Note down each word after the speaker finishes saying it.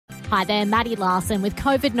Hi there, Maddie Larson with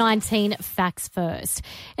COVID-19 facts first.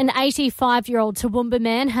 An 85-year-old Toowoomba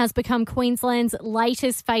man has become Queensland's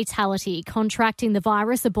latest fatality, contracting the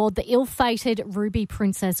virus aboard the ill-fated Ruby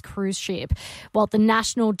Princess cruise ship, while the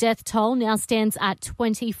national death toll now stands at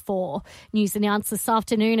 24. News announced this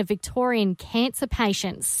afternoon a Victorian cancer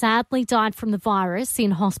patient sadly died from the virus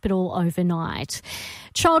in hospital overnight.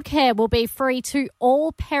 Childcare will be free to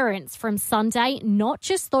all parents from Sunday, not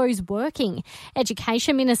just those working.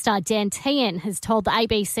 Education Minister Dan Tehan has told the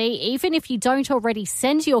ABC even if you don't already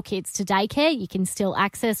send your kids to daycare, you can still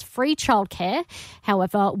access free childcare.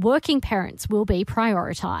 However, working parents will be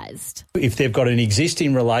prioritised. If they've got an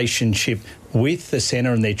existing relationship with the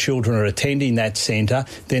centre and their children are attending that centre,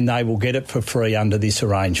 then they will get it for free under this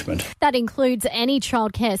arrangement. That includes any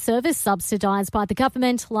childcare service subsidised by the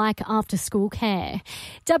government, like after-school care.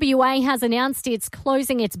 WA has announced it's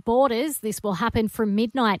closing its borders. This will happen from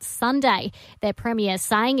midnight Sunday. Their Premier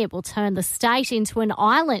saying it will turn the state into an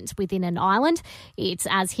island within an island. It's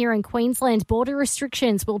as here in Queensland, border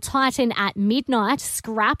restrictions will tighten at midnight,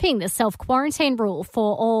 scrapping the self-quarantine rule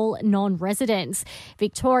for all non-residents.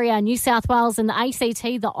 Victoria, New South Wales and the ACT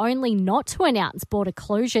the only not to announce border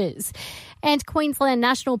closures. And Queensland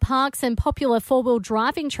National Parks and popular four-wheel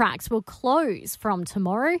driving tracks will close from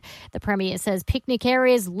tomorrow. The Premier says picnic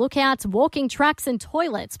areas, lookouts, walking tracks and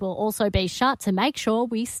toilets will also be shut to make sure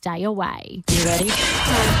we stay away. You ready?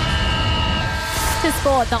 To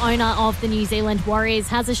sport, the owner of the New Zealand Warriors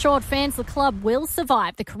has assured fans the club will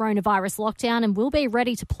survive the coronavirus lockdown and will be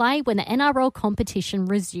ready to play when the NRL competition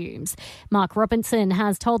resumes. Mark Robinson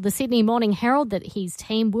has told the Sydney Morning Herald that his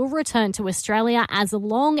team will return to Australia as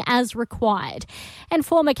long as required. And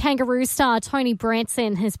former Kangaroo star Tony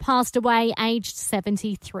Branson has passed away aged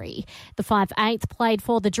 73. The 5'8" played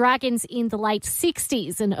for the Dragons in the late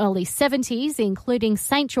 60s and early 70s, including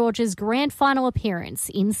St George's grand final appearance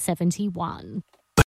in 71.